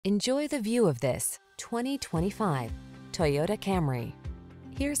Enjoy the view of this 2025 Toyota Camry.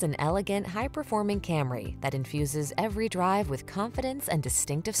 Here's an elegant, high-performing Camry that infuses every drive with confidence and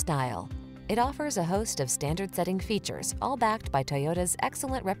distinctive style. It offers a host of standard-setting features, all backed by Toyota's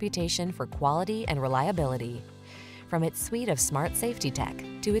excellent reputation for quality and reliability. From its suite of smart safety tech,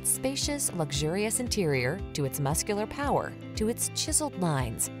 to its spacious, luxurious interior, to its muscular power, to its chiseled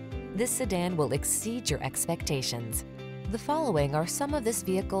lines, this sedan will exceed your expectations. The following are some of this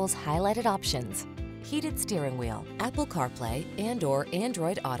vehicle's highlighted options: heated steering wheel, Apple CarPlay and/or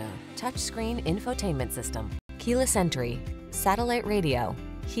Android Auto, touchscreen infotainment system, keyless entry, satellite radio,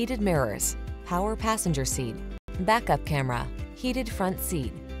 heated mirrors, power passenger seat, backup camera, heated front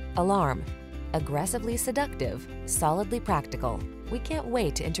seat, alarm. Aggressively seductive, solidly practical. We can't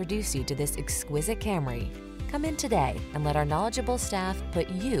wait to introduce you to this exquisite Camry. Come in today and let our knowledgeable staff put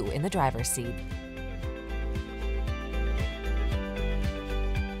you in the driver's seat.